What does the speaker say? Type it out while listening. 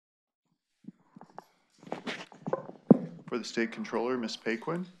For the State Controller, Ms.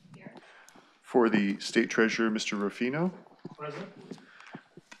 Paquin. For the State Treasurer, Mr. Rufino. Present.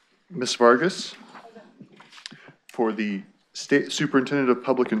 Ms. Vargas. For the State Superintendent of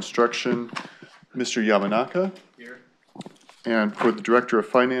Public Instruction, Mr. Yamanaka. Here. And for the Director of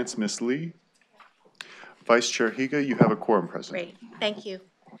Finance, Ms. Lee. Vice Chair Higa, you have a quorum present. Great, thank you.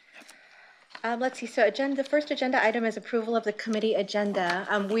 Let's see, so the first agenda item is approval of the committee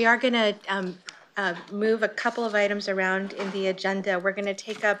agenda. We are going to move a couple of items around in the agenda. We're going to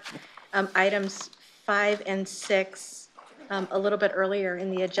take up items 5 and 6 a little bit earlier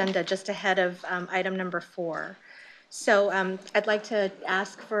in the agenda, just ahead of item number 4. So I'd like to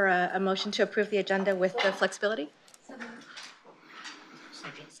ask for a motion to approve the agenda with the flexibility.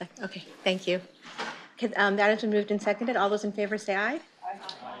 Second. Okay, thank you. That has been moved and seconded. All those in favor say aye. Aye.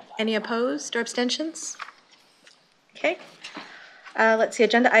 Any opposed or abstentions? Okay. Let's see,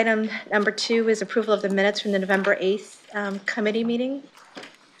 agenda item number 2 is approval of the minutes from the November 8th committee meeting.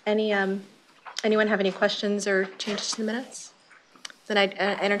 Anyone have any questions or changes to the minutes? Then I'd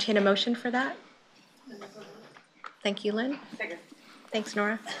entertain a motion for that. Thank you, Lynn. Second. Thanks,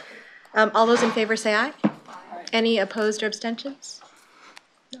 Nora. All those in favor say aye. Aye. Any opposed or abstentions?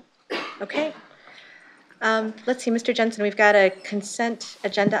 No. Okay. Let's see, Mr. Jensen, we've got a consent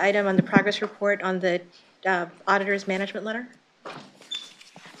agenda item on the progress report on the auditor's management letter.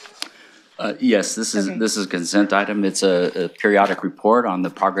 Yes, this is a consent item. It's a periodic report on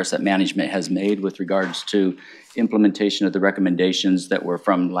the progress that management has made with regards to implementation of the recommendations that were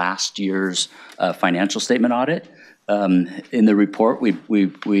from last year's financial statement audit. In the report, we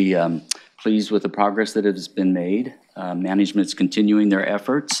pleased with the progress that has been made. Management's continuing their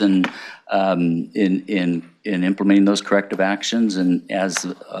efforts and in implementing those corrective actions, and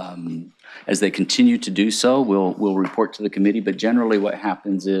as they continue to do so, we'll report to the committee. But generally, what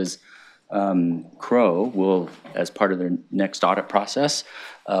happens is Crow will, as part of their next audit process,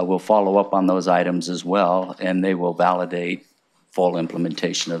 will follow up on those items as well, and they will validate full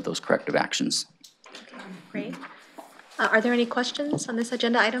implementation of those corrective actions. Great. Are there any questions on this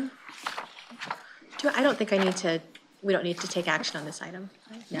agenda item? I don't think we don't need to take action on this item.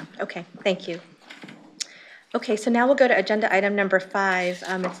 Right? No. Okay, thank you. Okay, so now we'll go to agenda item number 5.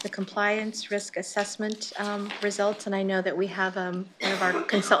 It's the compliance risk assessment results, and I know that we have one of our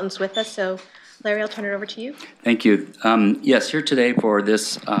consultants with us, so Larry, I'll turn it over to you. Thank you. Yes, here today for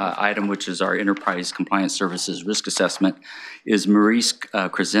this item, which is our Enterprise Compliance Services Risk Assessment, is Maurice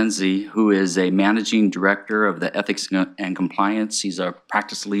Crescenzi, who is a Managing Director of the Ethics and Compliance. He's a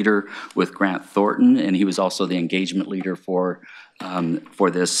practice leader with Grant Thornton, and he was also the engagement leader for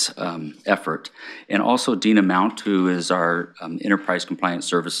this effort. And also Dina Mount, who is our Enterprise Compliance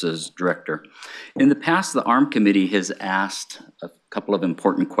Services Director. In the past, the ARM Committee has asked a couple of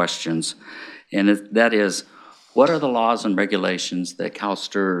important questions, and that is, what are the laws and regulations that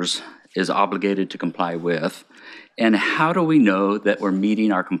CalSTRS is obligated to comply with, and how do we know that we're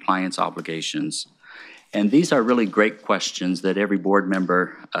meeting our compliance obligations? And these are really great questions that every board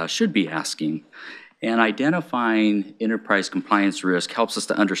member should be asking. And identifying enterprise compliance risk helps us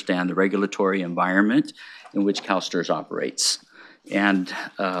to understand the regulatory environment in which CalSTRS operates. And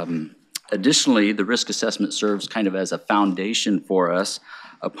additionally, the risk assessment serves kind of as a foundation for us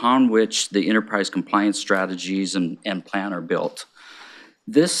upon which the enterprise compliance strategies and plan are built.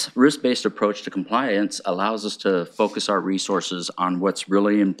 This risk-based approach to compliance allows us to focus our resources on what's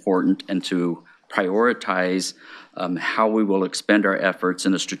really important and to prioritize how we will expend our efforts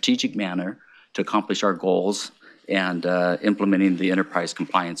in a strategic manner to accomplish our goals and implementing the enterprise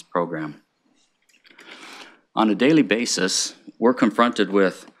compliance program. On a daily basis, we're confronted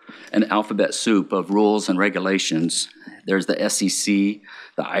with an alphabet soup of rules and regulations. There's the SEC,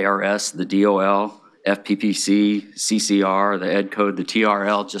 the IRS, the DOL, FPPC, CCR, the Ed Code, the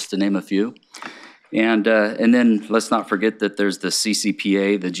TRL, just to name a few. And then let's not forget that there's the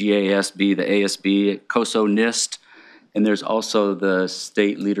CCPA, the GASB, the ASB, COSO, NIST, and there's also the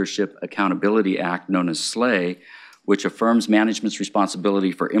State Leadership Accountability Act, known as SLAY, which affirms management's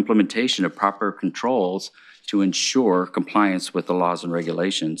responsibility for implementation of proper controls to ensure compliance with the laws and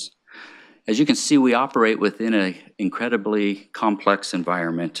regulations. As you can see, we operate within an incredibly complex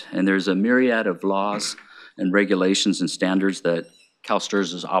environment, and there's a myriad of laws and regulations and standards that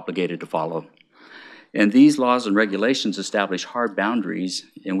CalSTRS is obligated to follow. And these laws and regulations establish hard boundaries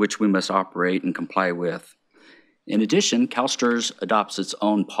in which we must operate and comply with. In addition, CalSTRS adopts its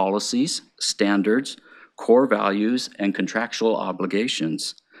own policies, standards, core values, and contractual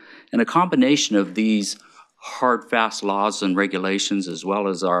obligations. And a combination of these hard, fast laws and regulations, as well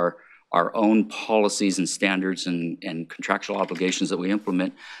as our our own policies and standards and contractual obligations that we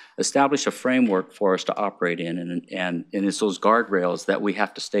implement, establish a framework for us to operate in, and it's those guardrails that we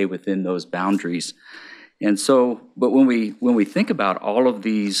have to stay within those boundaries. And so, but when we think about all of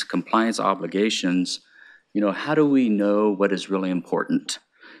these compliance obligations, how do we know what is really important?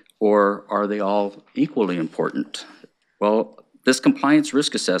 Or are they all equally important? Well, this compliance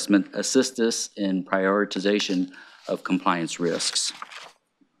risk assessment assists us in prioritization of compliance risks.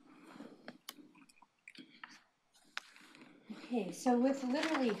 Okay, so with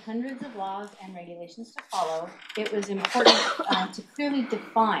literally hundreds of laws and regulations to follow, it was important to clearly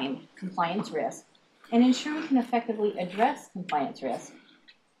define compliance risk and ensure we can effectively address compliance risk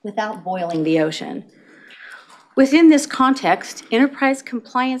without boiling the ocean. Within this context, enterprise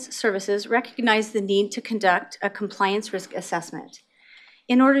compliance services recognize the need to conduct a compliance risk assessment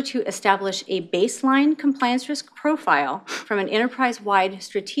in order to establish a baseline compliance risk profile from an enterprise-wide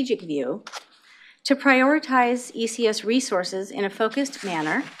strategic view, to prioritize ECS resources in a focused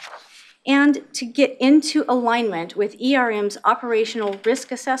manner, and to get into alignment with ERM's operational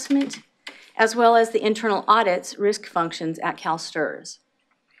risk assessment, as well as the internal audits risk functions at CalSTRS.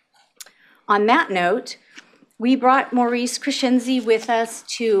 On that note, we brought Maurice Crescenzi with us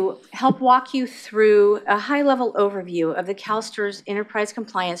to help walk you through a high-level overview of the CalSTRS Enterprise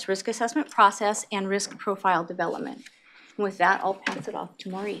Compliance Risk Assessment process and risk profile development. And with that, I'll pass it off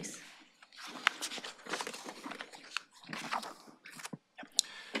to Maurice.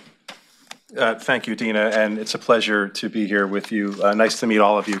 Thank you, Dina, and it's a pleasure to be here with you. Nice to meet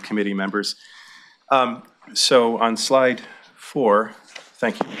all of you committee members. So on slide 4,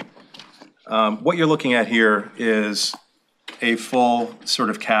 thank you. What you're looking at here is a full sort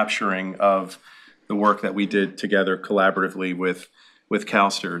of capturing of the work that we did together collaboratively with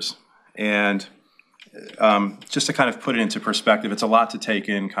CalSTRS. And just to kind of put it into perspective, it's a lot to take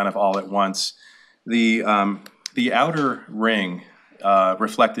in kind of all at once. The outer ring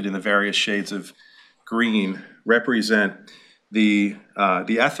reflected in the various shades of green represent the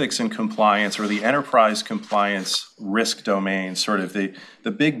ethics and compliance, or the enterprise compliance risk domain, sort of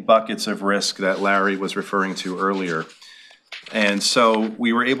the big buckets of risk that Larry was referring to earlier. And so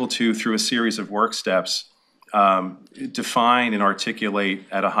we were able to, through a series of work steps, define and articulate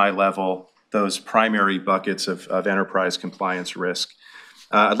at a high level those primary buckets of enterprise compliance risk.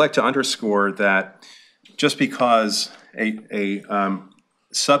 I'd like to underscore that just because a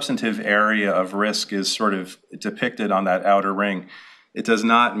substantive area of risk is sort of depicted on that outer ring, it does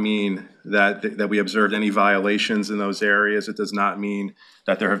not mean that we observed any violations in those areas. It does not mean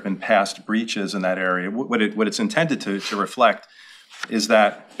that there have been past breaches in that area. What it's intended to reflect is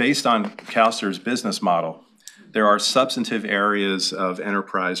that based on CalSTRS' business model, there are substantive areas of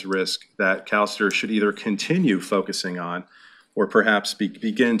enterprise risk that CalSTRS should either continue focusing on or perhaps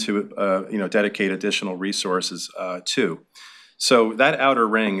begin to dedicate additional resources to. So that outer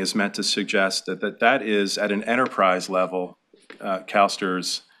ring is meant to suggest that is, at an enterprise level,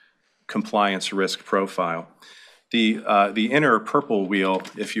 CalSTRS' compliance risk profile. The inner purple wheel,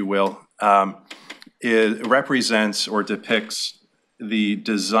 if you will, it represents or depicts the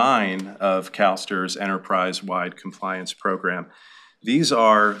design of CalSTRS' enterprise-wide compliance program. These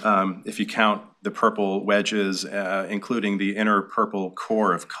are, if you count the purple wedges, including the inner purple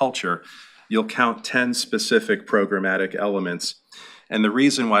core of culture, you'll count 10 specific programmatic elements. And the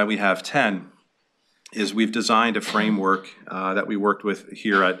reason why we have 10 is we've designed a framework that we worked with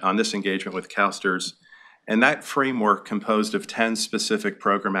here on this engagement with CalSTRS. And that framework, composed of 10 specific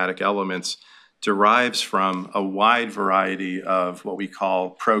programmatic elements, derives from a wide variety of what we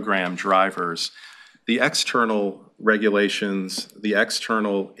call program drivers. The external regulations, the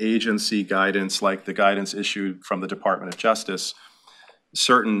external agency guidance, like the guidance issued from the Department of Justice,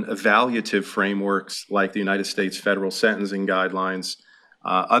 certain evaluative frameworks like the United States Federal Sentencing Guidelines,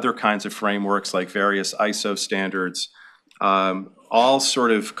 other kinds of frameworks like various ISO standards, all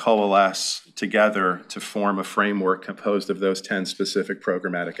sort of coalesce together to form a framework composed of those 10 specific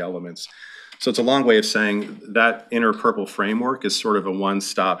programmatic elements. So it's a long way of saying that inner purple framework is sort of a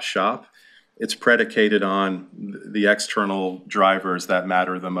one-stop shop. It's predicated on the external drivers that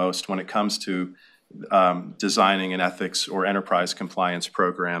matter the most when it comes to designing an ethics or enterprise compliance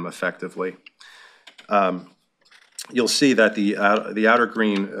program effectively. You'll see that the outer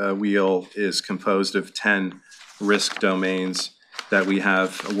green wheel is composed of 10 risk domains that we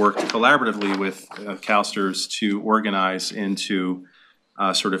have worked collaboratively with CalSTRS to organize into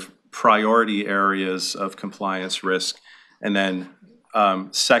sort of priority areas of compliance risk, and then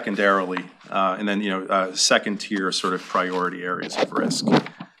secondarily, second tier sort of priority areas of risk.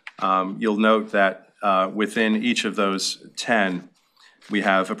 You'll note that within each of those 10, we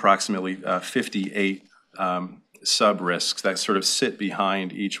have approximately 58 sub-risks that sort of sit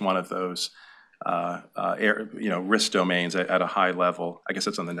behind each one of those risk domains at a high level. I guess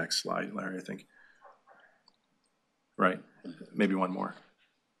that's on the next slide, Larry, I think. Right, maybe one more.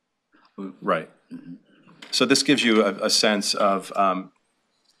 Right. So this gives you a sense of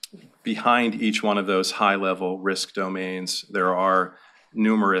behind each one of those high-level risk domains, there are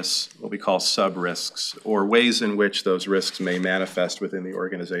numerous what we call sub-risks, or ways in which those risks may manifest within the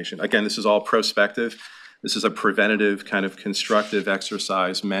organization. Again, this is all prospective. This is a preventative kind of constructive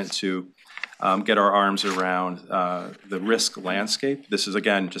exercise meant to get our arms around the risk landscape. This is,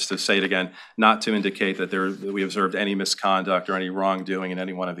 again, just to say it again, not to indicate that we observed any misconduct or any wrongdoing in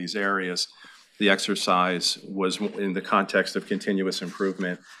any one of these areas. The exercise was in the context of continuous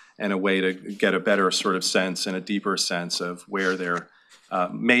improvement and a way to get a better sort of sense and a deeper sense of where there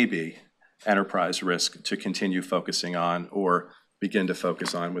may be enterprise risk to continue focusing on or begin to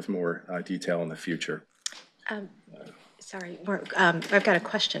focus on with more detail in the future. Sorry, I've got a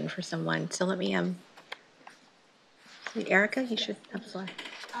question for someone, so let me, Erica, you should have the floor.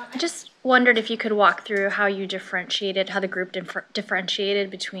 I just wondered if you could walk through how you differentiated, how the group differentiated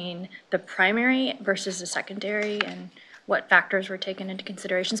between the primary versus the secondary, and what factors were taken into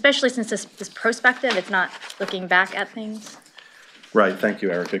consideration, especially since this prospective, it's not looking back at things. Right, thank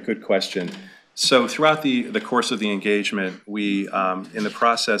you, Erica, good question. So throughout the course of the engagement, we, in the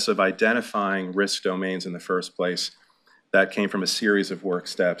process of identifying risk domains in the first place, that came from a series of work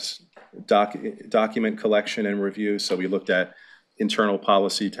steps, document collection and review. So we looked at internal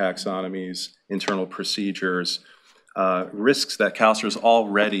policy taxonomies, internal procedures, risks that CalSTRS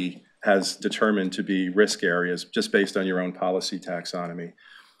already has determined to be risk areas just based on your own policy taxonomy,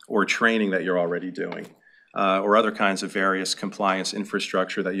 or training that you're already doing, or other kinds of various compliance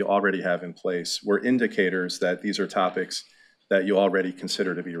infrastructure that you already have in place, were indicators that these are topics that you already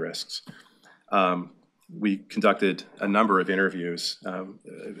consider to be risks. We conducted a number of interviews,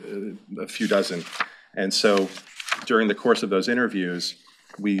 a few dozen, and so during the course of those interviews,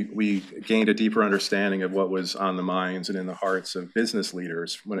 we gained a deeper understanding of what was on the minds and in the hearts of business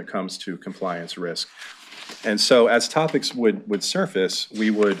leaders when it comes to compliance risk. And so as topics would surface, we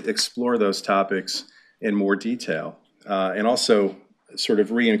would explore those topics in more detail and also sort of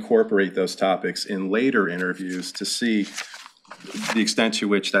reincorporate those topics in later interviews to see the extent to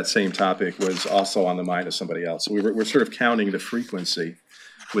which that same topic was also on the mind of somebody else. So we're sort of counting the frequency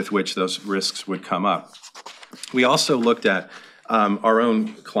with which those risks would come up. We also looked at our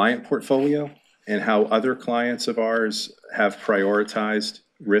own client portfolio and how other clients of ours have prioritized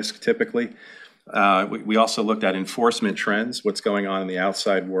risk typically. We also looked at enforcement trends, what's going on in the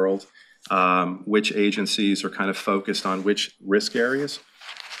outside world, which agencies are kind of focused on which risk areas.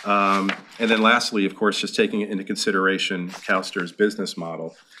 And then lastly, of course, just taking into consideration CalSTR's business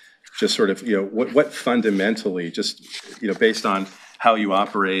model, just sort of, what fundamentally, just, based on how you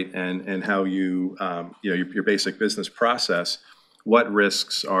operate and how you, your basic business process, what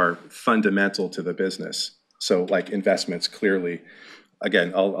risks are fundamental to the business. So like investments, clearly,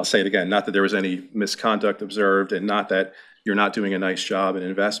 again, I'll say it again, not that there was any misconduct observed and not that you're not doing a nice job in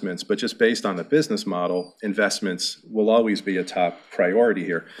investments, but just based on the business model, investments will always be a top priority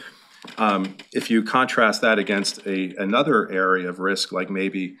here. If you contrast that against another area of risk, like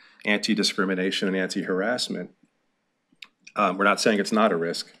maybe anti-discrimination and anti-harassment, we're not saying it's not a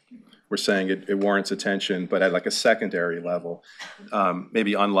risk. We're saying it warrants attention, but at like a secondary level.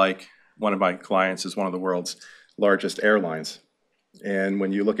 Maybe unlike one of my clients is one of the world's largest airlines. And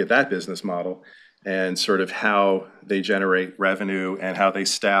when you look at that business model, and sort of how they generate revenue and how they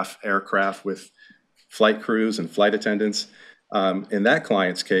staff aircraft with flight crews and flight attendants. In that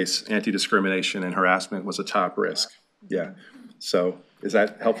client's case, anti-discrimination and harassment was a top risk. Yeah. So is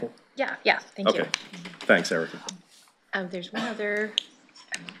that helpful? Yeah, thank you. Okay. Thanks, Erica. There's one other.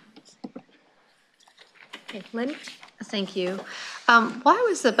 Okay, Lynn? Thank you. Why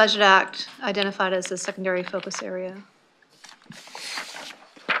was the Budget Act identified as a secondary focus area?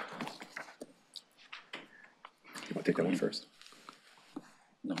 You want to take that one first?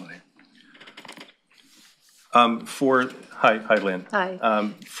 No way. Hi, Lynn.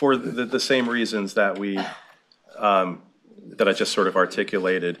 Hi. For the same reasons that that I just sort of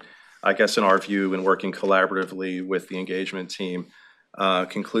articulated, I guess in our view, in working collaboratively with the engagement team,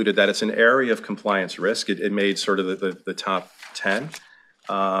 concluded that it's an area of compliance risk. It made sort of the top 10,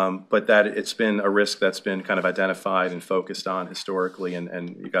 but that it's been a risk that's been kind of identified and focused on historically,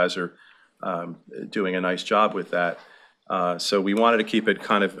 and you guys are doing a nice job with that. So we wanted to keep it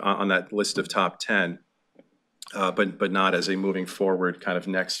kind of on that list of top 10, but not as a moving forward kind of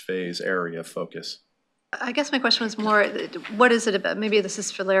next phase area of focus. I guess my question was more, what is it about, maybe this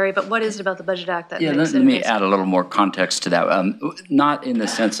is for Larry, but what is it about the Budget Act that Yeah, makes let it? me add a little more context to that. Not in the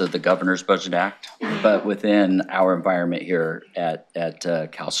sense of the Governor's Budget Act, but within our environment here at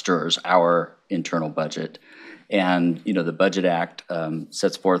CalSTRS, our internal budget. And, the Budget Act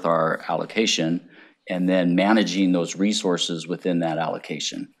sets forth our allocation, and then managing those resources within that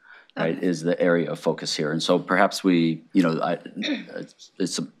allocation, right, is the area of focus here. And so perhaps we,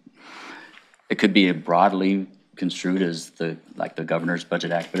 it could be broadly construed as the Governor's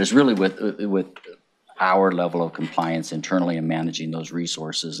Budget Act, but it's really with our level of compliance internally in managing those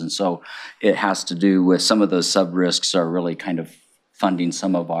resources. And so it has to do with some of those sub-risks are really kind of funding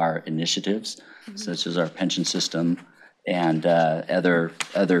some of our initiatives, such as our pension system and other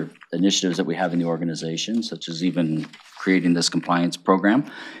initiatives that we have in the organization, such as even creating this compliance program.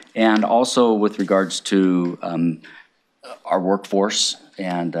 And also with regards to our workforce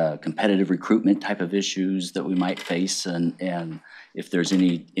and competitive recruitment type of issues that we might face, and if there's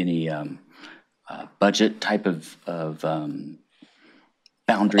any budget type of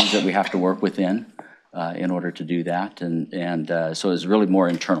boundaries that we have to work within in order to do that. And so it's really more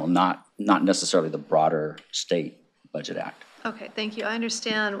internal, not necessarily the broader state budget act. Okay, thank you. I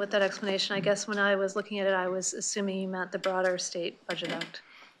understand with that explanation. I guess when I was looking at it, I was assuming you meant the broader state budget act.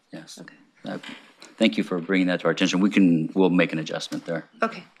 Yes. Okay. Thank you for bringing that to our attention. We'll make an adjustment there.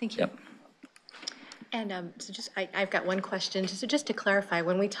 Okay, thank you. Yep. And so I've got one question, just to clarify,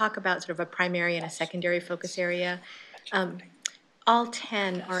 when we talk about sort of a primary and a secondary focus area, all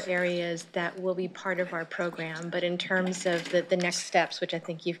 10 are areas that will be part of our program, but in terms of the next steps, which I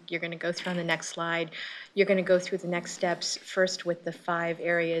think you're going to go through on the next slide, you're going to go through the next steps first with the 5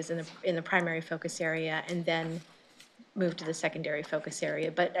 areas in the primary focus area, and then move to the secondary focus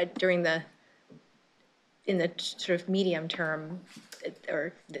area. But in the sort of medium term,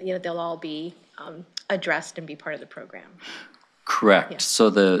 they'll all be addressed and be part of the program. Correct. Yeah. So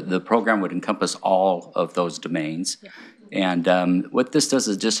the program would encompass all of those domains. Yeah. And what this does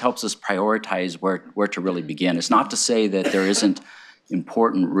is just helps us prioritize where to really begin. It's not to say that there isn't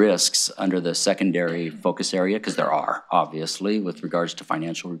important risks under the secondary focus area, because there are, obviously, with regards to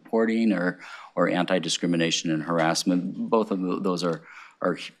financial reporting or anti-discrimination and harassment. Both of those are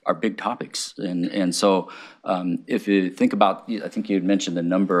big topics. And so if you think about, I think you had mentioned the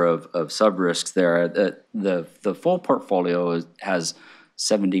number of sub-risks there, the full portfolio has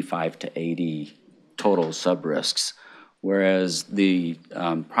 75 to 80 total sub-risks, whereas the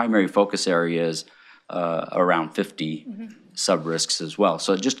primary focus area is around 50 sub-risks as well.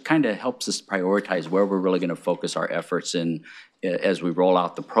 So it just kind of helps us prioritize where we're really going to focus our efforts in as we roll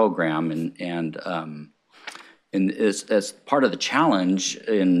out the program. And as part of the challenge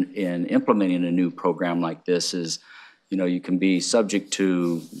in implementing a new program like this is, you can be subject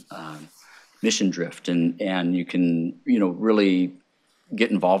to mission drift, and you can, really get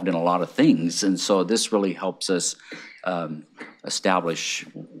involved in a lot of things. And so this really helps us establish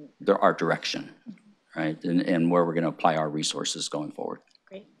our direction, right? And where we're going to apply our resources going forward.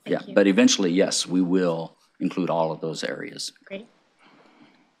 Great, thank you. But eventually, yes, we will include all of those areas. Great.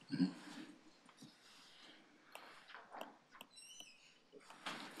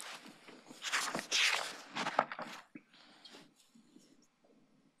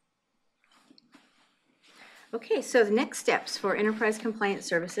 Okay, so the next steps for enterprise compliance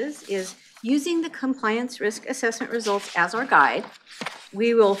services is using the compliance risk assessment results as our guide.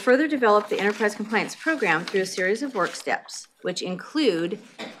 We will further develop the enterprise compliance program through a series of work steps, which include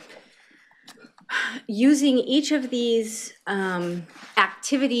using each of these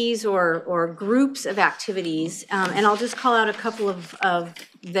activities or groups of activities, and I'll just call out a couple of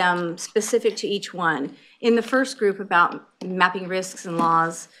them specific to each one. In the first group about mapping risks and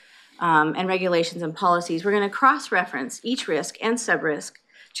laws and regulations and policies, we're going to cross-reference each risk and sub-risk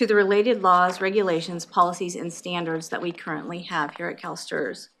to the related laws, regulations, policies, and standards that we currently have here at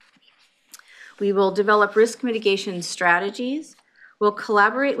CalSTRS. We will develop risk mitigation strategies. We'll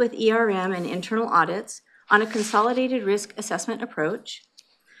collaborate with ERM and internal audits on a consolidated risk assessment approach.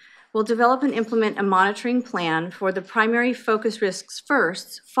 We'll develop and implement a monitoring plan for the primary focus risks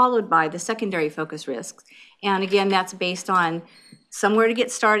first, followed by the secondary focus risks. And again, that's based on somewhere to get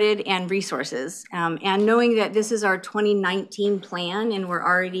started and resources. And knowing that this is our 2019 plan and we're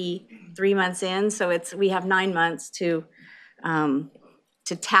already 3 months in, so we have 9 months to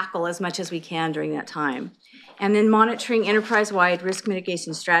tackle as much as we can during that time. And then monitoring enterprise-wide risk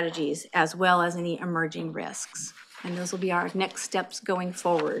mitigation strategies as well as any emerging risks. And those will be our next steps going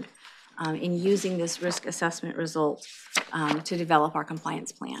forward in using this risk assessment result to develop our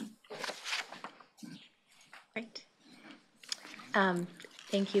compliance plan. Great.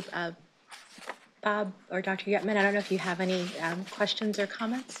 Thank you. Bob or Dr. Yetman, I don't know if you have any questions or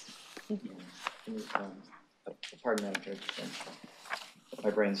comments? Pardon, Madam Chair. My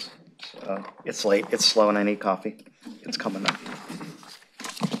brain's, it's late, it's slow, and I need coffee. It's coming up.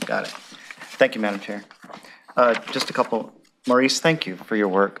 Got it. Thank you, Madam Chair. Just a couple. Maurice, thank you for your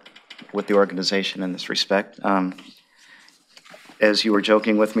work with the organization in this respect. As you were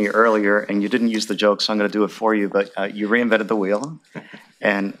joking with me earlier, and you didn't use the joke, so I'm going to do it for you, but you reinvented the wheel.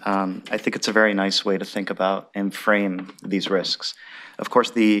 And I think it's a very nice way to think about and frame these risks. Of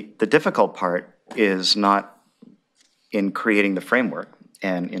course, the difficult part is not in creating the framework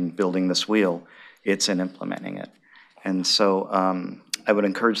and in building this wheel, it's in implementing it. And so I would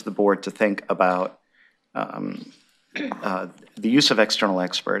encourage the board to think about the use of external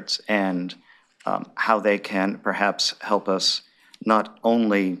experts and how they can perhaps help us not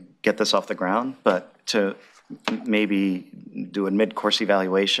only get this off the ground, but to maybe do a mid-course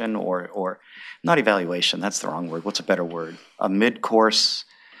evaluation or not evaluation, that's the wrong word. What's a better word? A mid-course,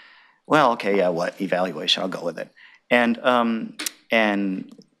 well, okay, yeah, what? Evaluation, I'll go with it. And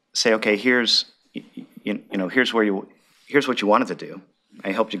say, okay, here's here's what you wanted to do.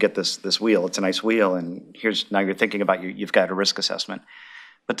 I helped you get this wheel. It's a nice wheel, and now you're thinking about you've got a risk assessment.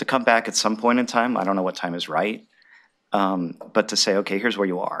 But to come back at some point in time, I don't know what time is right, but to say, okay, here's where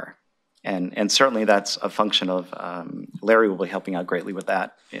you are. And certainly that's a function of, Larry will be helping out greatly with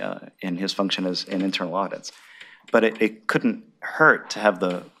that in his function as in internal audits. But it couldn't hurt to have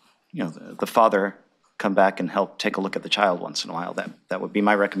the father come back and help take a look at the child once in a while. That would be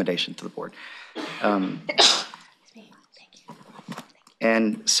my recommendation to the board.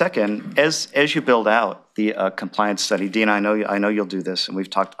 And second, as you build out the compliance study, Dina, I know you'll do this, and we've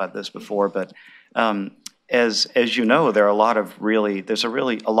talked about this before, but as you know, there's a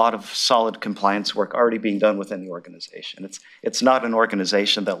lot of solid compliance work already being done within the organization. It's not an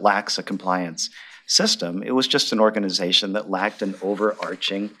organization that lacks a compliance system. It was just an organization that lacked an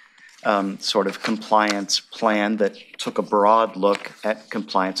overarching sort of compliance plan that took a broad look at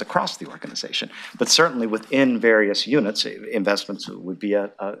compliance across the organization. But certainly within various units, investments would be a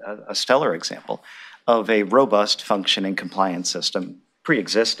stellar example of a robust functioning compliance system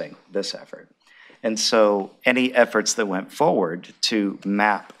pre-existing this effort. And so any efforts that went forward to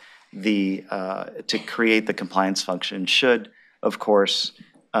map to create the compliance function should, of course,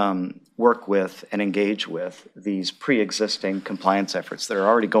 work with and engage with these pre-existing compliance efforts that are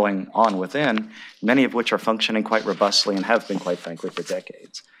already going on within, many of which are functioning quite robustly and have been, quite frankly, for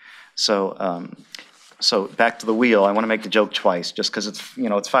decades. So, so back to the wheel, I want to make the joke twice, just because it's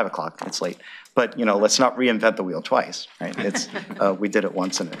 5 o'clock, it's late. But let's not reinvent the wheel twice, right? We did it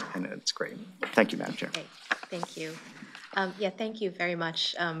once, and it's great. Thank you, Madam Chair. Great. Thank you. Thank you very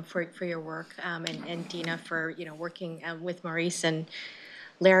much for your work, and Dina for working with Maurice and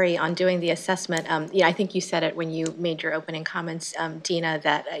Larry on doing the assessment. I think you said it when you made your opening comments, Dina,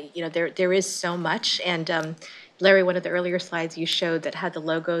 that there is so much. And Larry, one of the earlier slides you showed that had the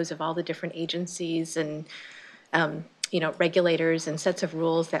logos of all the different agencies and regulators and sets of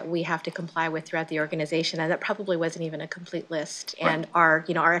rules that we have to comply with throughout the organization, and that probably wasn't even a complete list. And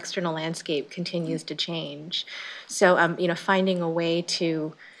our external landscape continues to change. So finding a way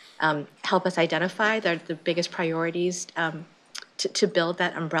to help us identify the biggest priorities to build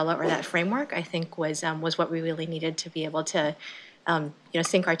that umbrella or that framework, I think was what we really needed to be able to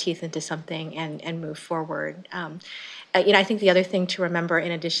sink our teeth into something and move forward. I think the other thing to remember,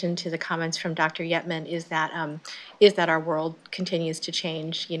 in addition to the comments from Dr. Yetman, is that our world continues to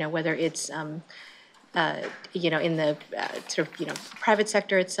change. Whether it's in the sort of private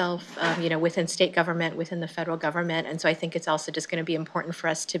sector itself, within state government, within the federal government, and so I think it's also just going to be important for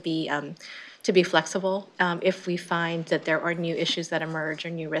us to be flexible if we find that there are new issues that emerge or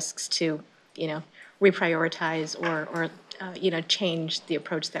new risks to reprioritize or change the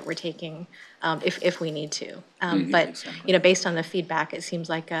approach that we're taking if we need to. But based on the feedback, it seems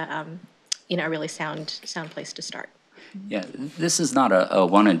like a really sound place to start. Yeah, this is not a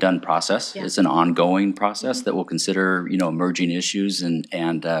one and done process. Yeah. It's an ongoing process that will consider emerging issues and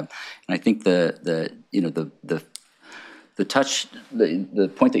I think the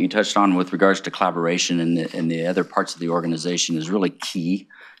point that you touched on with regards to collaboration and the other parts of the organization is really key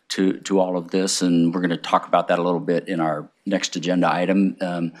to all of this, and we're going to talk about that a little bit in our next agenda item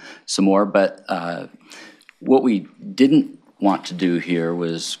some more. But what we didn't want to do here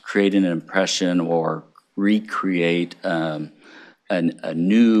was create an impression or recreate a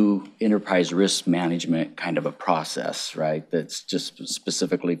new enterprise risk management kind of a process, right? That's just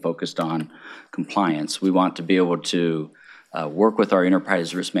specifically focused on compliance. We want to be able to work with our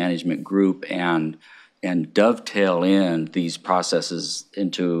enterprise risk management group and and dovetail in these processes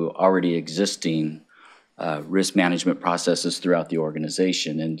into already existing risk management processes throughout the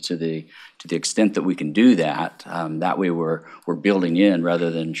organization. And to the extent that we can do that, that way we're building in rather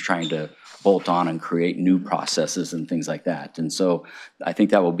than trying to bolt on and create new processes and things like that. And so I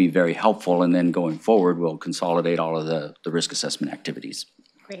think that will be very helpful. And then going forward, we'll consolidate all of the risk assessment activities.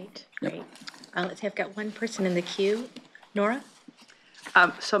 Great, great. Let's see, I've got one person in the queue. Nora?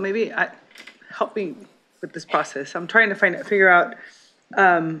 So maybe help me with this process. I'm trying to figure out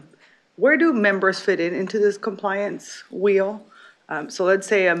where do members fit into this compliance wheel? So let's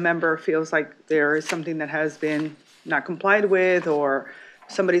say a member feels like there is something that has been not complied with, or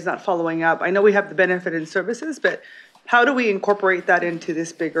somebody's not following up. I know we have the benefit and services, but how do we incorporate that into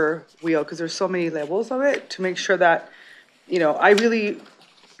this bigger wheel? Because there's so many levels of it to make sure that,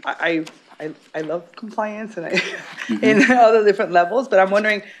 I love compliance and in all the different levels, but I'm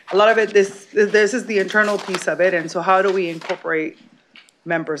wondering, a lot of it, this is the internal piece of it, and so how do we incorporate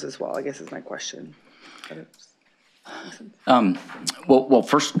members as well, I guess is my question. Well,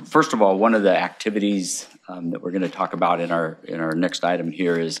 first of all, one of the activities that we're going to talk about in our next item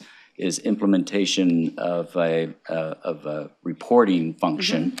here is implementation of a reporting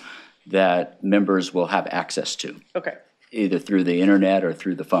function that members will have access to. Okay. Either through the internet or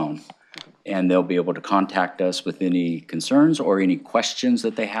through the phone. And they'll be able to contact us with any concerns or any questions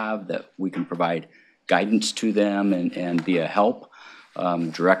that they have, that we can provide guidance to them and be a help,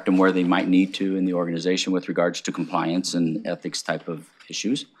 direct them where they might need to in the organization with regards to compliance and ethics type of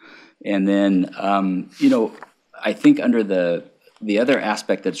issues. And then, I think under the other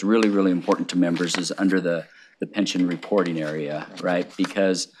aspect that's really, really important to members is under the pension reporting area, right?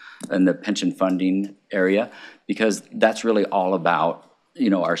 And the pension funding area, because that's really all about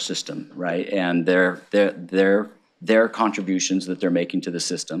our system, right? And their contributions that they're making to the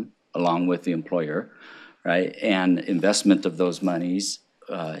system, along with the employer, right? And investment of those monies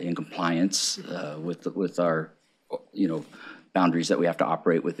in compliance with our, boundaries that we have to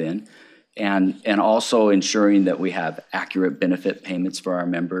operate within. And also ensuring that we have accurate benefit payments for our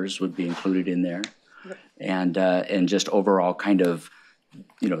members would be included in there. And just overall kind of,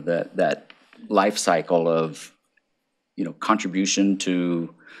 that life cycle of, contribution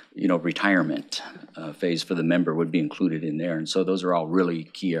to, retirement phase for the member would be included in there. And so those are all really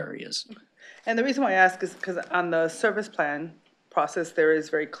key areas. And the reason why I ask is because on the service plan process, there is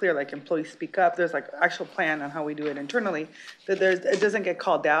very clear, like employees speak up, there's like actual plan on how we do it internally, that it doesn't get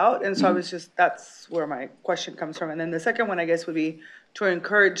called out. And so I was that's where my question comes from. And then the second one, I guess, would be to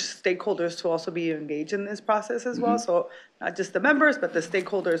encourage stakeholders to also be engaged in this process as well. So not just the members, but the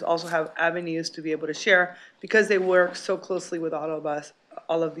stakeholders also have avenues to be able to share, because they work so closely with all of us,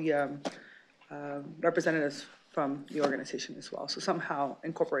 all of the representatives from the organization as well. So somehow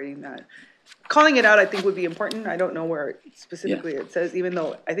incorporating that. Calling it out, I think, would be important. I don't know where specifically it says, even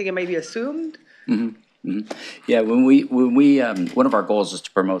though I think it may be assumed. Yeah, when we one of our goals is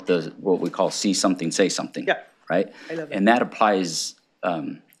to promote what we call see something, say something. Yeah. Right? I love it. And that applies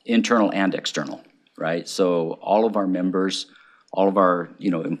internal and external, right? So all of our members, all of our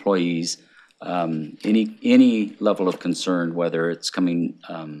employees, any level of concern, whether it's coming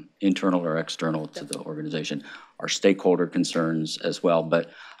internal or external to the organization, our stakeholder concerns as well. But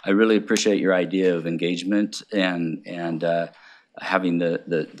I really appreciate your idea of engagement and having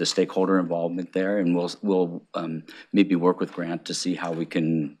the stakeholder involvement there, and we'll maybe work with Grant to see how we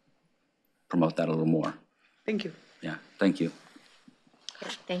can promote that a little more. Thank you. Yeah, thank you.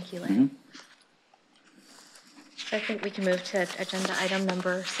 Great, thank you, Lynn. So I think we can move to agenda item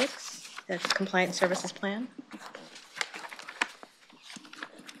number 6, the compliance services plan.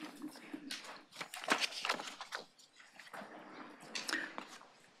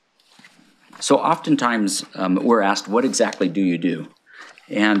 So oftentimes we're asked, what exactly do you do?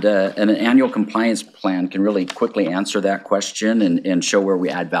 And an annual compliance plan can really quickly answer that question and show where we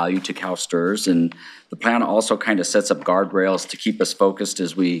add value to CalSTRS. And the plan also kind of sets up guardrails to keep us focused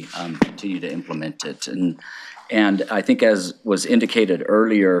as we continue to implement it. And I think, as was indicated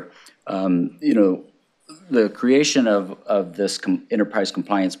earlier, the creation of this enterprise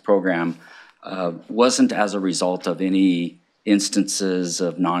compliance program wasn't as a result of any instances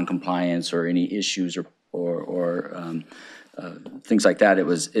of non-compliance or any issues or things like that.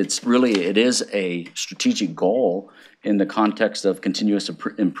 It is a strategic goal in the context of continuous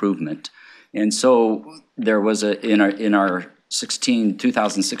improvement. And so there was in our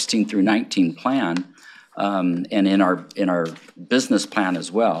 2016 through 19 plan, and in our business plan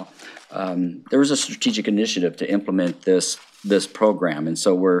as well, there was a strategic initiative to implement this program. And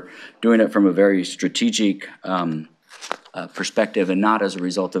so we're doing it from a very strategic perspective and not as a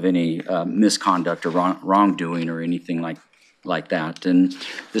result of any misconduct or wrongdoing or anything like that. And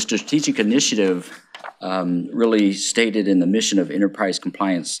the strategic initiative really stated in the mission of Enterprise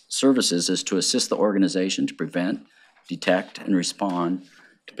Compliance Services is to assist the organization to prevent, detect, and respond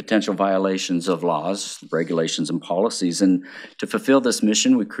to potential violations of laws, regulations, and policies. And to fulfill this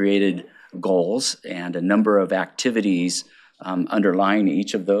mission, we created goals and a number of activities underlying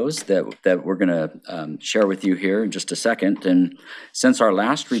each of those that we're going to share with you here in just a second. And since our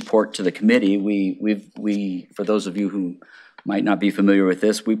last report to the committee, we for those of you who might not be familiar with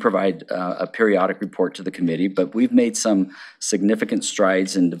this, we provide a periodic report to the committee, but we've made some significant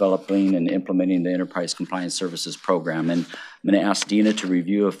strides in developing and implementing the Enterprise Compliance Services Program. And I'm going to ask Dina to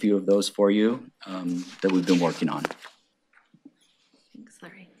review a few of those for you that we've been working on. Thanks,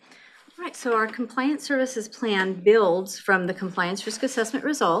 Larry. All right, so our compliance services plan builds from the compliance risk assessment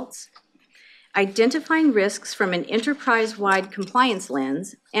results, identifying risks from an enterprise-wide compliance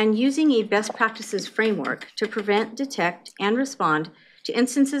lens, and using a best practices framework to prevent, detect, and respond to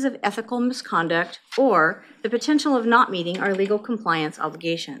instances of ethical misconduct or the potential of not meeting our legal compliance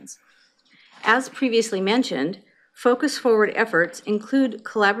obligations. As previously mentioned, focus-forward efforts include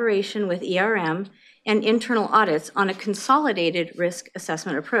collaboration with ERM and internal audits on a consolidated risk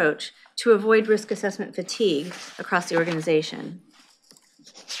assessment approach to avoid risk assessment fatigue across the organization.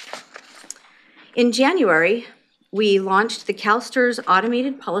 In January, we launched the CalSTRS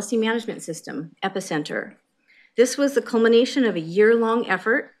Automated Policy Management System, Epicenter. This was the culmination of a year-long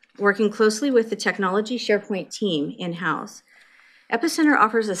effort working closely with the Technology SharePoint team in-house. Epicenter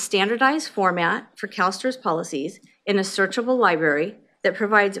offers a standardized format for CalSTRS policies in a searchable library that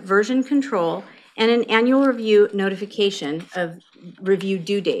provides version control and an annual review notification of review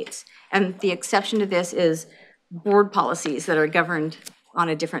due dates. And the exception to this is board policies that are governed on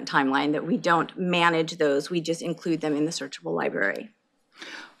a different timeline, that we don't manage those, we just include them in the searchable library.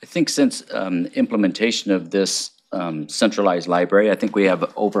 I think since implementation of this centralized library, I think we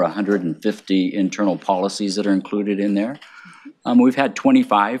have over 150 internal policies that are included in there. We've had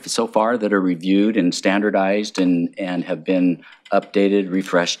 25 so far that are reviewed and standardized and have been updated,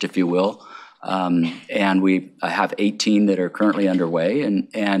 refreshed, if you will. And we have 18 that are currently underway.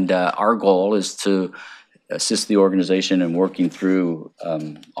 And our goal is to assist the organization in working through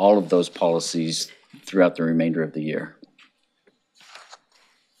all of those policies throughout the remainder of the year.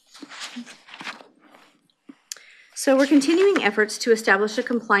 So we're continuing efforts to establish a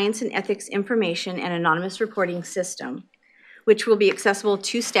compliance and ethics information and anonymous reporting system, which will be accessible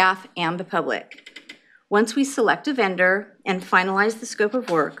to staff and the public. Once we select a vendor and finalize the scope of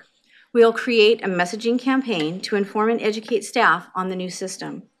work, we'll create a messaging campaign to inform and educate staff on the new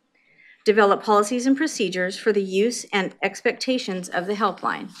system, develop policies and procedures for the use and expectations of the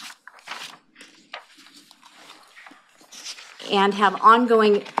helpline, and have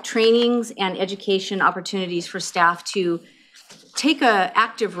ongoing trainings and education opportunities for staff to take an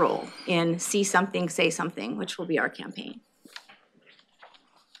active role in See Something, Say Something, which will be our campaign.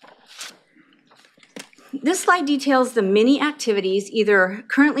 This slide details the many activities either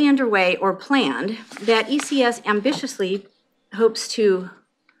currently underway or planned that ECS ambitiously hopes to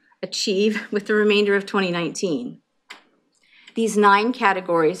achieve with the remainder of 2019. These 9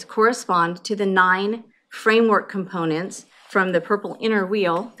 categories correspond to the 9 framework components from the purple inner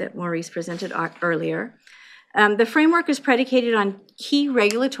wheel that Maurice presented earlier. The framework is predicated on key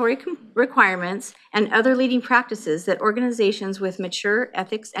regulatory requirements and other leading practices that organizations with mature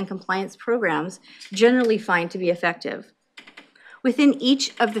ethics and compliance programs generally find to be effective. Within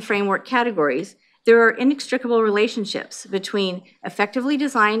each of the framework categories, there are inextricable relationships between effectively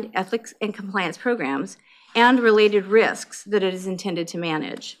designed ethics and compliance programs and related risks that it is intended to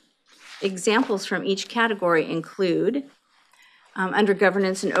manage. Examples from each category include, under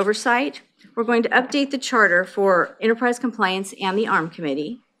governance and oversight, we're going to update the charter for enterprise compliance and the ARM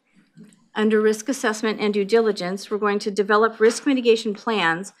committee. Under risk assessment and due diligence, we're going to develop risk mitigation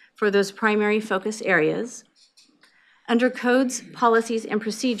plans for those primary focus areas. Under codes, policies, and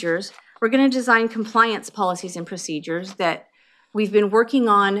procedures, we're going to design compliance policies and procedures that we've been working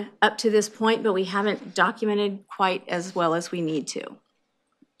on up to this point, but we haven't documented quite as well as we need to.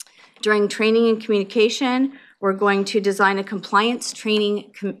 During training and communication, we're going to design a compliance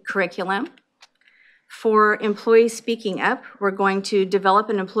training curriculum. For employees speaking up, we're going to develop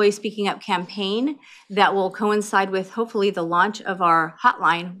an employee speaking up campaign that will coincide with hopefully the launch of our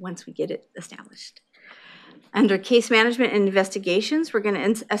hotline once we get it established. Under case management and investigations, we're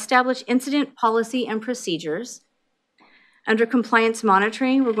going to establish incident policy and procedures. Under compliance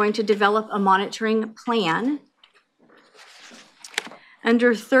monitoring, we're going to develop a monitoring plan.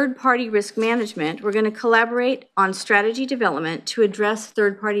 Under third-party risk management, we're going to collaborate on strategy development to address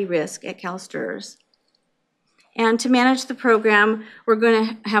third-party risk at CalSTRS. And to manage the program, we're going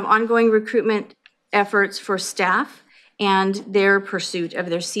to have ongoing recruitment efforts for staff and their pursuit of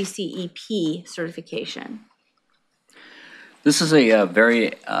their CCEP certification. This is a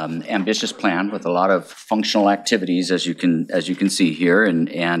very ambitious plan with a lot of functional activities, as you can see here,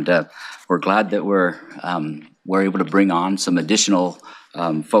 and we're glad that we're able to bring on some additional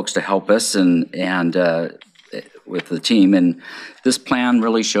folks to help us and with the team. And this plan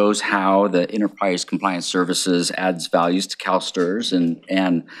really shows how the Enterprise Compliance Services adds values to CalSTRS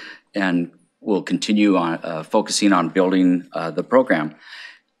and will continue on focusing on building the program,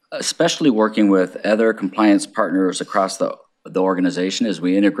 especially working with other compliance partners across the organization as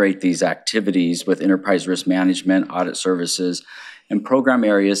we integrate these activities with enterprise risk management, audit services, and program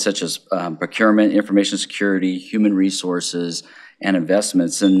areas such as procurement, information security, human resources, and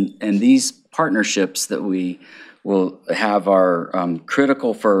investments. And these partnerships that we will have are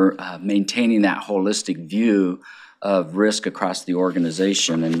critical for maintaining that holistic view of risk across the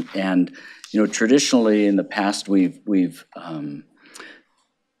organization. And you know, traditionally in the past, we've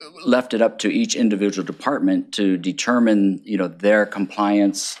left it up to each individual department to determine, you know, their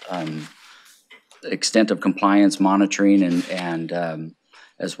compliance, extent of compliance monitoring, and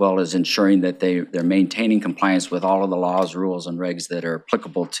as well as ensuring that they're maintaining compliance with all of the laws, rules, and regs that are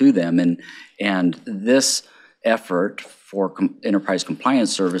applicable to them. And this effort for Enterprise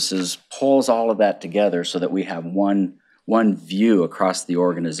Compliance Services pulls all of that together so that we have one view across the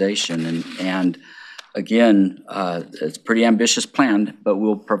organization. And again, it's a pretty ambitious plan, but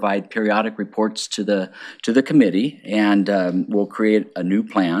we'll provide periodic reports to the committee, and we'll create a new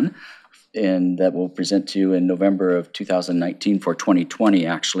plan, and that we'll present to you in November of 2019 for 2020,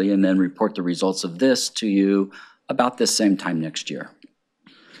 actually, and then report the results of this to you about this same time next year.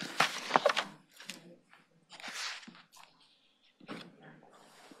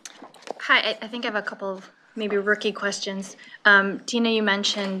 Hi, I think I have a couple of maybe rookie questions. Tina, you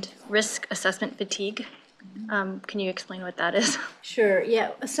mentioned risk assessment fatigue. Can you explain what that is? Sure,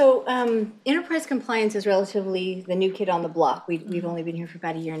 yeah. So enterprise compliance is relatively the new kid on the block. We've only been here for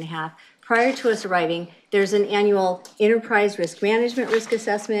about a year and a half. Prior to us arriving, there's an annual enterprise risk management risk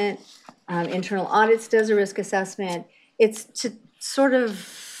assessment. Internal Audits does a risk assessment. It's to sort of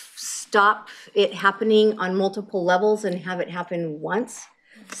stop it happening on multiple levels and have it happen once,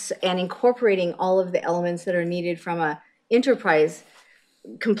 and incorporating all of the elements that are needed from a enterprise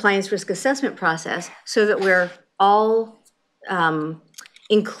compliance risk assessment process so that we're all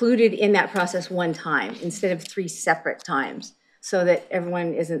included in that process one time instead of 3 separate times, so that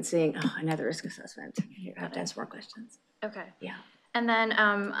everyone isn't saying, oh, another risk assessment. You have to ask more questions. Okay. Yeah. And then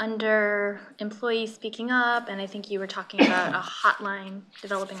under employees speaking up, and I think you were talking about a hotline,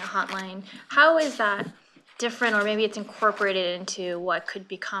 developing a hotline. How is that different, or maybe it's incorporated into what could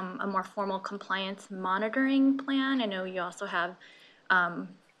become a more formal compliance monitoring plan? I know you also have, and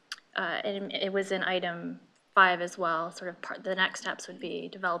it was in item 5 as well, sort of the next steps would be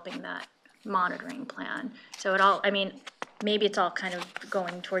developing that monitoring plan. So it all, I mean, maybe it's all kind of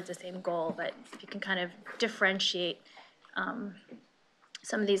going towards the same goal, but if you can kind of differentiate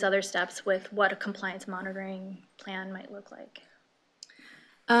some of these other steps with what a compliance monitoring plan might look like.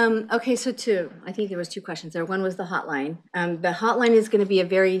 Okay, so I think there was 2 questions there. One was the hotline. The hotline is going to be a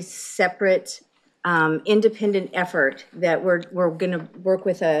very separate, independent effort that we're going to work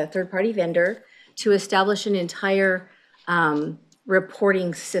with a third-party vendor to establish an entire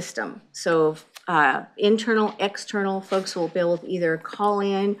reporting system. So internal, external folks will be able to either call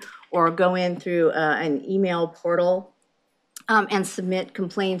in or go in through an email portal and submit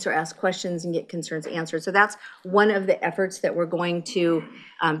complaints or ask questions and get concerns answered. So that's one of the efforts that we're going to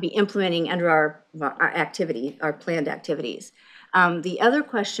be implementing under our activity, our planned activities. The other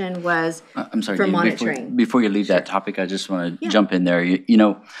question was I'm sorry, for Dean, monitoring. Before you leave that topic, I just want to jump in there. You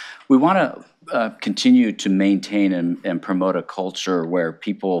know, we want to continue to maintain and promote a culture where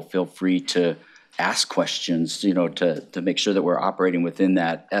people feel free to ask questions, you know, to make sure that we're operating within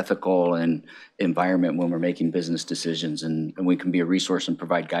that ethical and environment when we're making business decisions, and we can be a resource and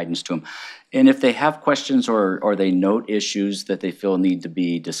provide guidance to them. And if they have questions or they note issues that they feel need to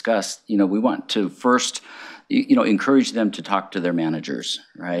be discussed, you know, we want to first, you know, encourage them to talk to their managers,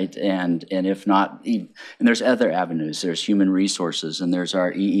 right? And if not, and there's other avenues. There's human resources, and there's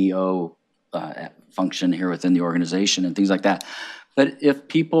our EEO function here within the organization and things like that. But if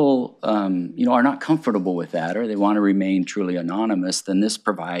people, you know, are not comfortable with that, or they want to remain truly anonymous, then this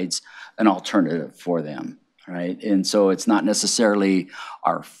provides an alternative for them, right? And so it's not necessarily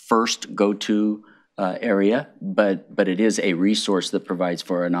our first go-to area, but it is a resource that provides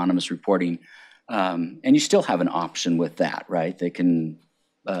for anonymous reporting. And you still have an option with that, right? They can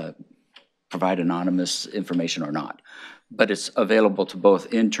provide anonymous information or not. But it's available to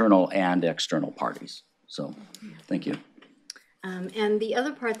both internal and external parties. So, thank you. And the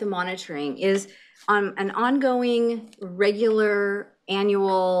other part, the monitoring, is an ongoing, regular,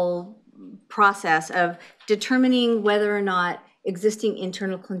 annual process of determining whether or not existing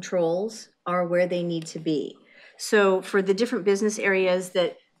internal controls are where they need to be. So for the different business areas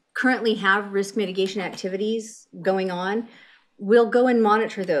that currently have risk mitigation activities going on, we'll go and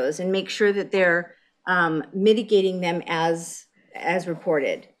monitor those and make sure that they're mitigating them as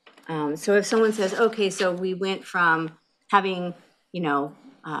reported. So if someone says, okay, so we went from having,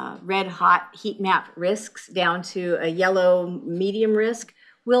 red hot heat map risks down to a yellow medium risk,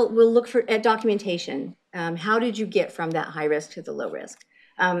 we'll look at documentation. How did you get from that high risk to the low risk?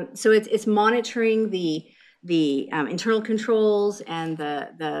 So it's monitoring the internal controls and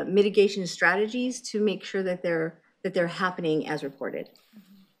the mitigation strategies to make sure that they're happening as reported.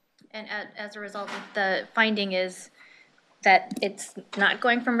 And as a result, the finding is that it's not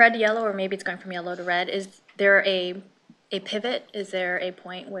going from red to yellow, or maybe it's going from yellow to red. Is there a pivot? Is there a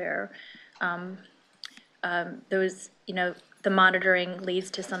point where those, the monitoring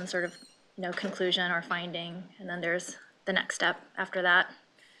leads to some sort of, conclusion or finding, and then there's the next step after that?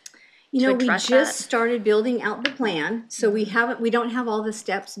 We just started building out the plan, so we don't have all the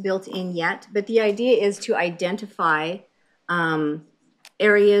steps built in yet, but the idea is to identify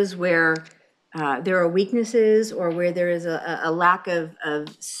areas where there are weaknesses or where there is a lack of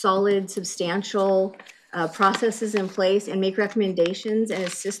solid, substantial processes in place, and make recommendations and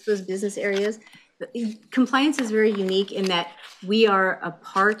assist those business areas. Compliance is very unique in that we are a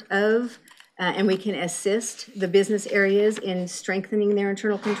part of and we can assist the business areas in strengthening their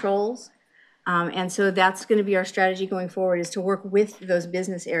internal controls. And so that's going to be our strategy going forward, is to work with those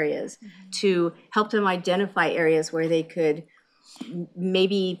business areas to help them identify areas where they could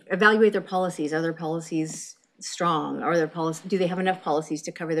maybe evaluate their policies. Are their policies strong? Are their policies, do they have enough policies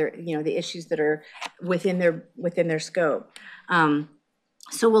to cover their, the issues that are within their scope?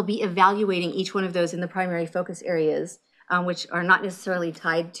 So we'll be evaluating each one of those in the primary focus areas, which are not necessarily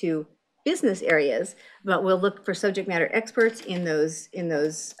tied to business areas, but we'll look for subject matter experts in those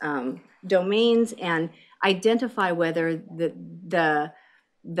domains and identify whether the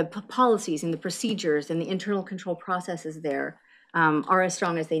policies and the procedures and the internal control processes there are as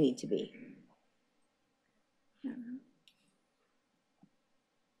strong as they need to be.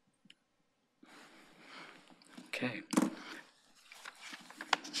 Okay.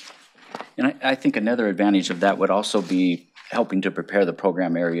 And I think another advantage of that would also be helping to prepare the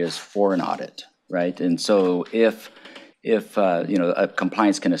program areas for an audit, right? And so if a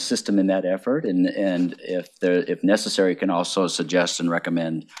compliance can assist them in that effort, and if necessary, can also suggest and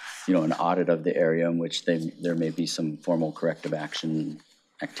recommend, an audit of the area in which there may be some formal corrective action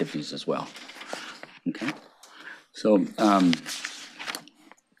activities as well. Okay, so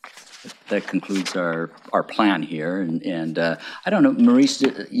that concludes our plan here, and I don't know, Maurice,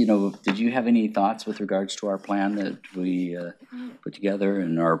 did you have any thoughts with regards to our plan that we put together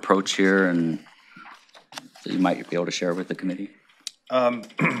and our approach here, and that you might be able to share with the committee? Yeah,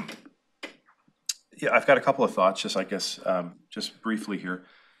 I've got a couple of thoughts, just briefly here.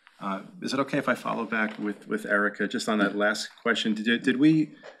 Is it okay if I follow back with Erica just on that last question? Did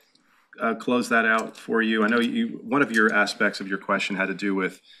we close that out for you? I know one of your aspects of your question had to do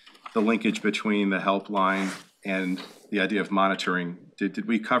with the linkage between the helpline and the idea of monitoring. Did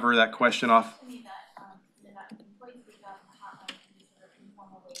we cover that question off?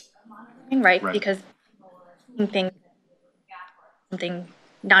 Right, because something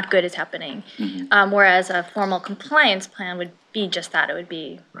not good is happening. Whereas a formal compliance plan would be just that. It would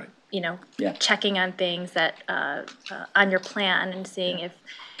be, checking on things that on your plan and seeing if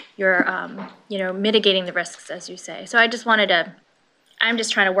you're, mitigating the risks, as you say. So I just I'm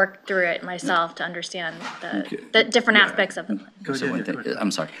just trying to work through it myself to understand the different aspects of the plan. So I'm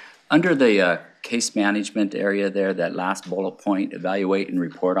sorry. Under the case management area there, that last bullet point, evaluate and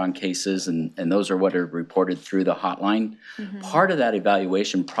report on cases, and those are what are reported through the hotline. Part of that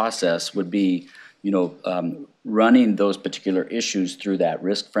evaluation process would be, running those particular issues through that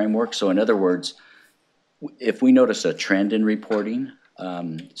risk framework. So in other words, if we notice a trend in reporting,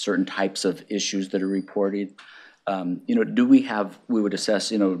 certain types of issues that are reported, we would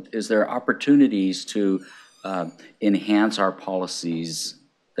assess, is there opportunities to enhance our policies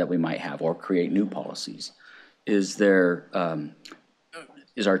that we might have, or create new policies? Is our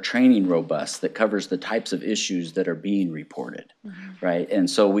training robust that covers the types of issues that are being reported, right? And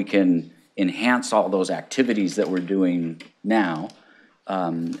so we can enhance all those activities that we're doing now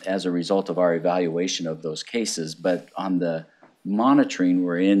as a result of our evaluation of those cases. But on the monitoring,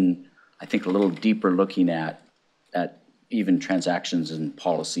 we're in, I think, a little deeper looking at even transactions and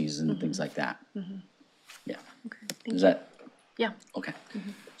policies and things like that. Yeah. Is that? Yeah. Okay.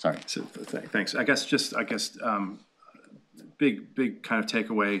 Sorry. So, thanks. I guess big kind of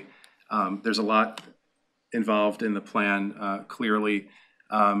takeaway. There's a lot involved in the plan, clearly.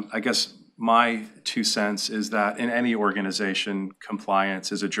 I guess my 2 cents is that in any organization,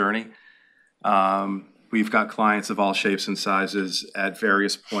 compliance is a journey. We've got clients of all shapes and sizes at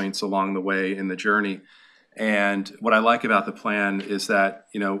various points along the way in the journey. And what I like about the plan is that,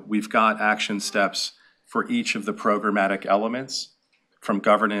 we've got action steps for each of the programmatic elements, from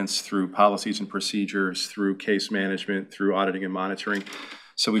governance through policies and procedures, through case management, through auditing and monitoring.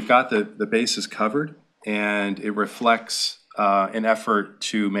 So we've got the bases covered, and it reflects an effort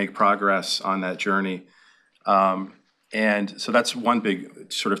to make progress on that journey. And so that's one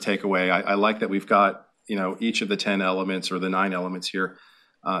big sort of takeaway. I like that we've got, each of the 10 elements or the 9 elements here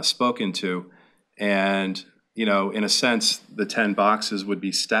spoken to. And, in a sense, the 10 boxes would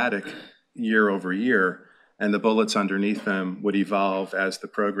be static year over year, and the bullets underneath them would evolve as the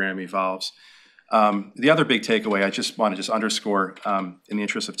program evolves. The other big takeaway I just want to underscore in the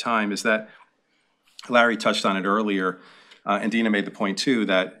interest of time is that Larry touched on it earlier, and Dina made the point too,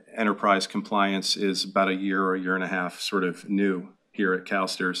 that enterprise compliance is about a year or a year and a half sort of new here at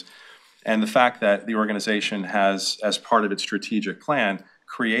CalSTRS. And the fact that the organization has, as part of its strategic plan,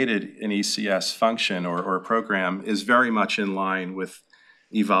 created an ECS function or a program is very much in line with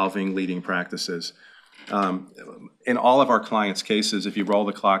evolving leading practices. In all of our clients' cases, if you roll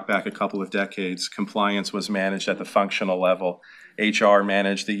the clock back a couple of decades, compliance was managed at the functional level. HR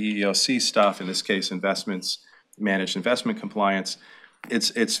managed the EEOC stuff, in this case, investments managed investment compliance.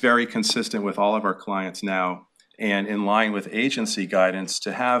 It's very consistent with all of our clients now, and in line with agency guidance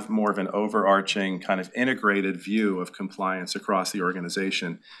to have more of an overarching kind of integrated view of compliance across the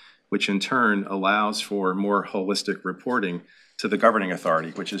organization, which in turn allows for more holistic reporting to the governing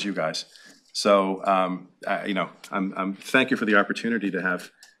authority, which is you guys. So, I'm thank you for the opportunity to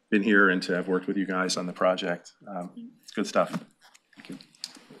have been here and to have worked with you guys on the project. It's good stuff. Thank you.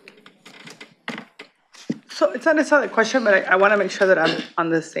 So it's not necessarily a question, but I want to make sure that I'm on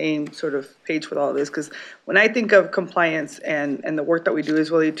the same sort of page with all of this, because when I think of compliance and the work that we do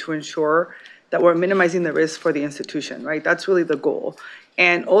is really to ensure that we're minimizing the risk for the institution, right? That's really the goal.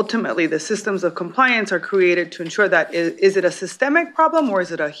 And ultimately, the systems of compliance are created to ensure that is it a systemic problem or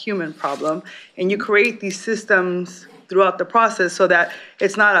is it a human problem? And you create these systems throughout the process so that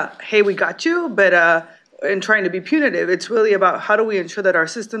it's not a, hey, we got you, but and trying to be punitive. It's really about how do we ensure that our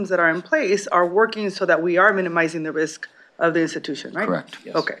systems that are in place are working so that we are minimizing the risk of the institution, right? Correct.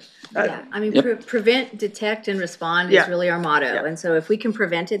 Yes. Okay. Yeah, I mean, Yep. prevent, detect, and respond Yeah. is really our motto. Yeah. And so if we can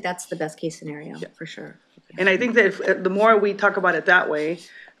prevent it, that's the best case scenario, for sure. And I think that if, the more we talk about it that way,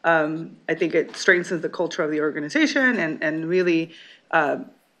 I think it strengthens the culture of the organization and really, I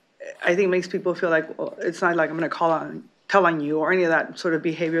think makes people feel like, well, it's not like I'm going to tell on you or any of that sort of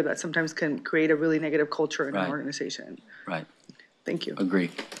behavior that sometimes can create a really negative culture in an Right. organization. Right. Thank you.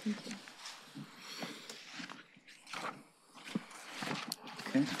 Agree.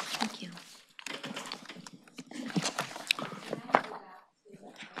 Okay. Thank you.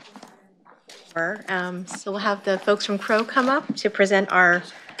 So we'll have the folks from Crow come up to present our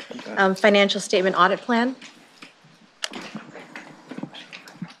financial statement audit plan.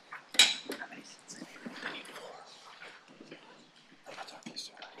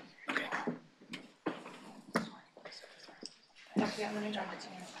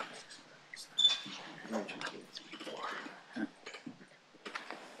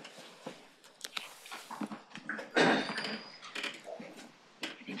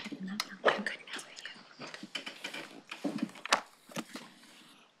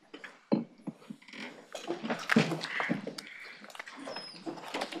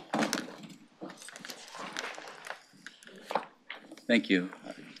 Thank you.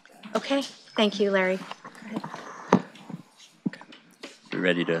 Okay, thank you, Larry. You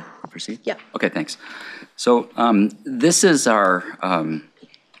ready to proceed? Yep. Okay, thanks. So this is our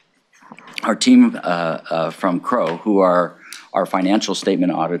team from Crow, who are our financial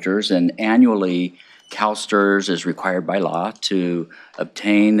statement auditors, and annually CalSTRS is required by law to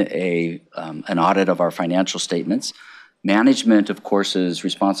obtain an audit of our financial statements. Management, of course, is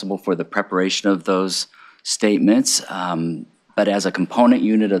responsible for the preparation of those statements, but as a component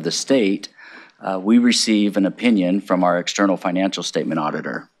unit of the state, we receive an opinion from our external financial statement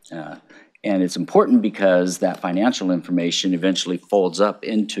auditor. And it's important because that financial information eventually folds up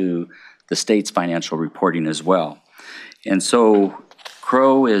into the state's financial reporting as well. And so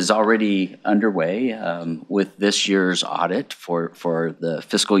Crow is already underway with this year's audit for the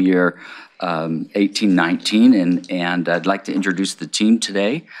fiscal year 18-19, and I'd like to introduce the team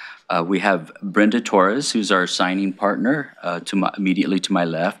today. We have Brenda Torres, who's our signing partner, immediately to my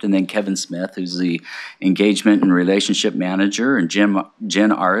left, and then Kevin Smith, who's the engagement and relationship manager, and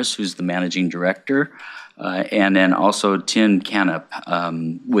Jen Aris, who's the managing director, and then also Tim Canup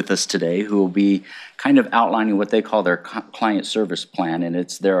with us today, who will be kind of outlining what they call their client service plan, and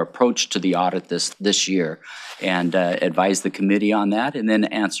it's their approach to the audit this year, and advise the committee on that, and then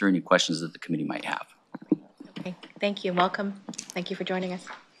answer any questions that the committee might have. Okay, thank you. Welcome. Thank you for joining us.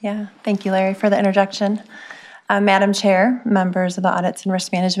 Yeah, thank you, Larry, for the introduction. Madam Chair, members of the Audits and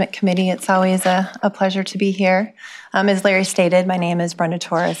Risk Management Committee, it's always a pleasure to be here. As Larry stated, my name is Brenda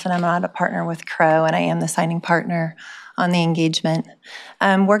Torres, and I'm an audit partner with Crow, and I am the signing partner on the engagement.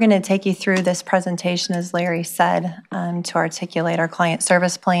 We're going to take you through this presentation, as Larry said, to articulate our client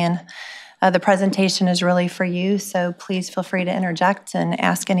service plan. The presentation is really for you, so please feel free to interject and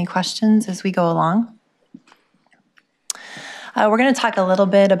ask any questions as we go along. We're going to talk a little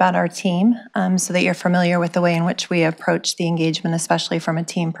bit about our team so that you're familiar with the way in which we approach the engagement, especially from a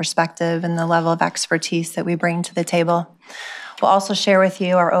team perspective and the level of expertise that we bring to the table. We'll also share with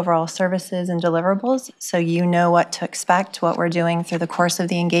you our overall services and deliverables so you know what to expect, what we're doing through the course of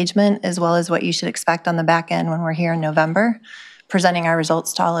the engagement, as well as what you should expect on the back end when we're here in November, presenting our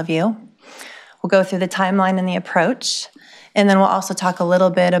results to all of you. We'll go through the timeline and the approach. And then we'll also talk a little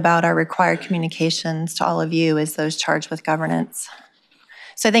bit about our required communications to all of you as those charged with governance.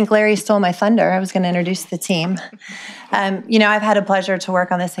 So I think Larry stole my thunder. I was going to introduce the team. You know, I've had a pleasure to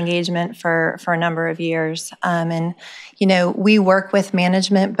work on this engagement for a number of years. And, you know, we work with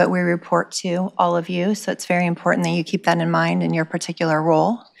management, but we report to all of you. So it's very important that you keep that in mind in your particular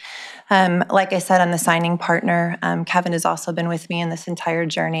role. Like I said, I'm the signing partner. Kevin has also been with me in this entire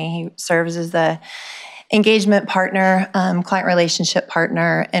journey. He serves as the engagement partner, client relationship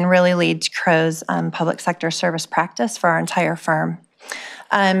partner, and really leads Crow's public sector service practice for our entire firm.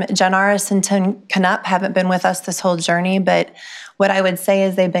 Jen Aris and Tim Canup haven't been with us this whole journey, but what I would say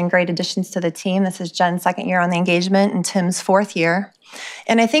is they've been great additions to the team. This is Jen's second year on the engagement and Tim's fourth year.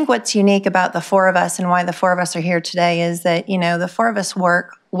 And I think what's unique about the four of us and why the four of us are here today is that, you know, the four of us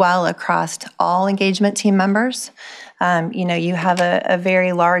work well across all engagement team members. You know, you have a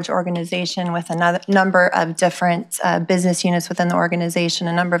very large organization with a number of different business units within the organization,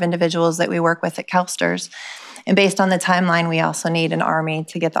 a number of individuals that we work with at CalSTRS. And based on the timeline, we also need an army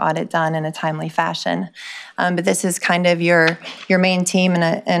to get the audit done in a timely fashion. But this is kind of your main team. In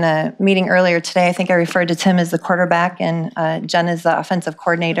a meeting earlier today, I think I referred to Tim as the quarterback and Jen is the offensive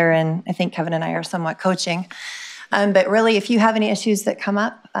coordinator, and I think Kevin and I are somewhat coaching. But really, if you have any issues that come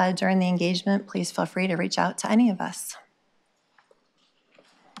up during the engagement, please feel free to reach out to any of us.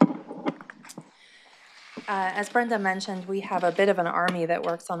 As Brenda mentioned, we have a bit of an army that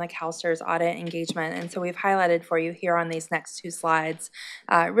works on the CalSTRS audit engagement, and so we've highlighted for you here on these next two slides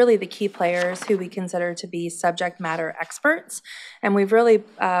really the key players who we consider to be subject matter experts, and we've really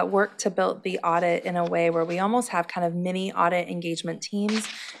worked to build the audit in a way where we almost have kind of mini audit engagement teams,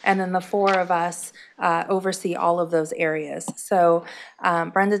 and then the four of us oversee all of those areas. So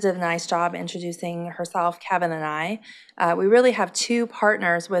Brenda did a nice job introducing herself, Kevin and I. We really have two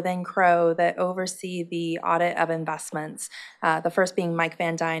partners within Crow that oversee the audit of investments. The first being Mike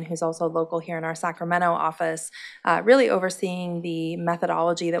Van Dyne, who's also local here in our Sacramento office, really overseeing the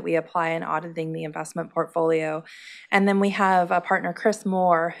methodology that we apply in auditing the investment portfolio. And then we have a partner, Chris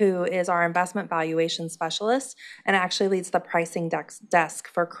Moore, who is our investment valuation specialist and actually leads the pricing desk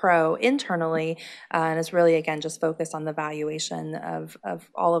for Crow internally, and is really, again, just focused on the valuation of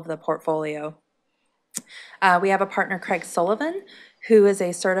all of the portfolio. We have a partner, Craig Sullivan, who is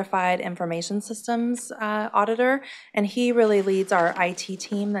a certified information systems auditor, and he really leads our IT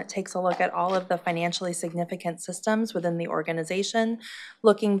team that takes a look at all of the financially significant systems within the organization,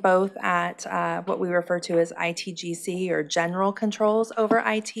 looking both at what we refer to as ITGC, or general controls over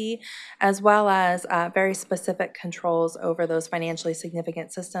IT, as well as very specific controls over those financially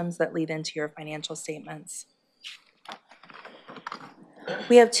significant systems that lead into your financial statements.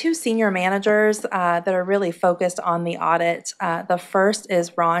 We have two senior managers that are really focused on the audit. The first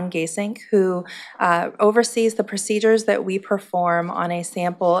is Ron Gasink, who oversees the procedures that we perform on a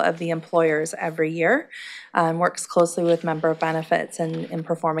sample of the employers every year, works closely with member benefits in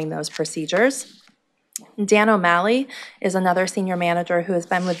performing those procedures. Dan O'Malley is another senior manager who has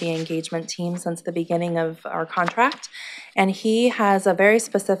been with the engagement team since the beginning of our contract. And he has a very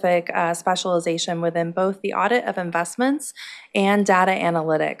specific specialization within both the audit of investments and data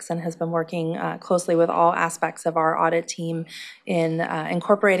analytics, and has been working closely with all aspects of our audit team in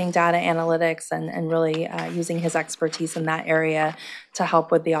incorporating data analytics and really using his expertise in that area to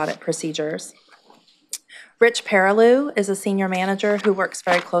help with the audit procedures. Rich Perilou is a senior manager who works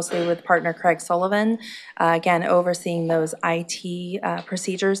very closely with partner Craig Sullivan, again, overseeing those IT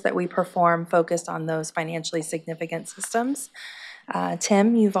procedures that we perform focused on those financially significant systems.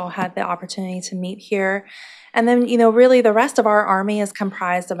 Tim, you've all had the opportunity to meet here. And then, really the rest of our Army is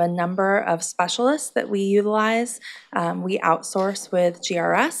comprised of a number of specialists that we utilize. We outsource with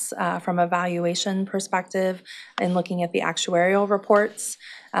GRS from a valuation perspective and looking at the actuarial reports.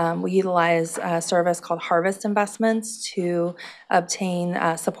 We utilize a service called Harvest Investments to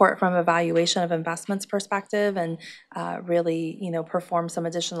obtain support from a valuation of investments perspective and really, perform some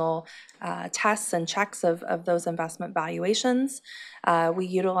additional tests and checks of those investment valuations. We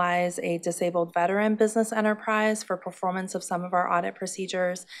utilize a disabled veteran business enterprise for performance of some of our audit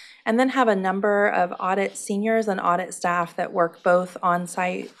procedures, and then have a number of audit seniors and audit staff that work both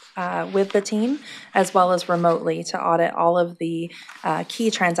on-site with the team as well as remotely to audit all of the key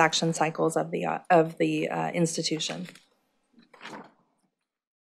transaction cycles of the institution.